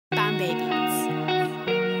babies.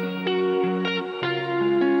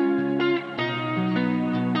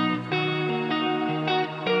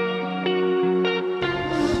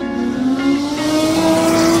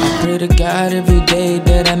 Pray to God every day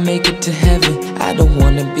that I make it to heaven. I don't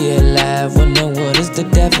wanna be alive when the world is the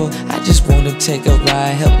devil. I just wanna take a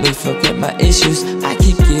ride, help me forget my issues. I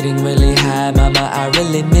keep getting really high, mama, I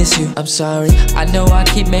really miss you. I'm sorry, I know I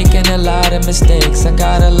keep making a lot of mistakes. I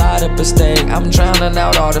got a lot of mistakes, I'm drowning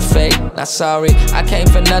out all the fake. Not sorry, I came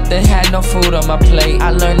for nothing, had no food on my plate.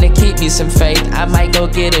 I learned to keep me some faith, I might go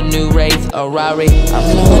get a new Wraith, a Ferrari. I'm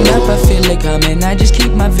blowing up, I feel it coming, I just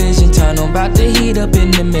keep my vision tunnel. About to heat up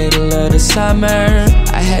in the middle of the summer.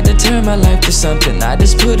 I had to turn my life to something, I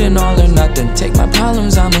just put in all or nothing. Take my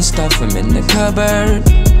problems, I'm and stuff them in the cupboard.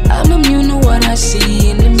 I'm immune to what I see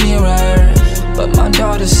in the mirror, but my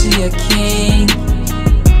daughter see a king.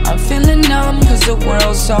 I'm feeling numb cause the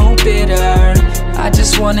world's so bitter. I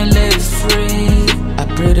just wanna live free. I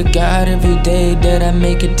pray to God every day that I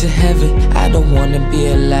make it to heaven. I don't wanna be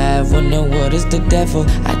alive when the world is the devil.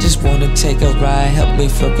 I just wanna take a ride, help me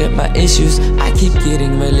forget my issues. I keep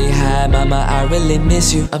getting really high, mama, I really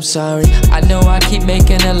miss you. I'm sorry, I know I keep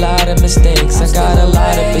making a lot of mistakes. I got a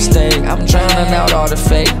lot of mistakes, I'm drowning out all the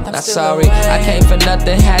fake. Not sorry, I came for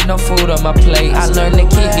nothing, had no food on my plate. I learned to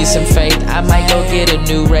keep me some faith, I might go get a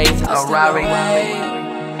new Wraith, a Ferrari.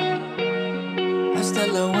 I'm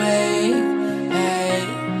still awake, hey,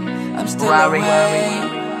 I'm still awake.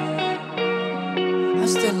 I'm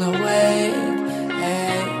still awake,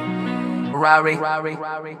 hey, Ferrari.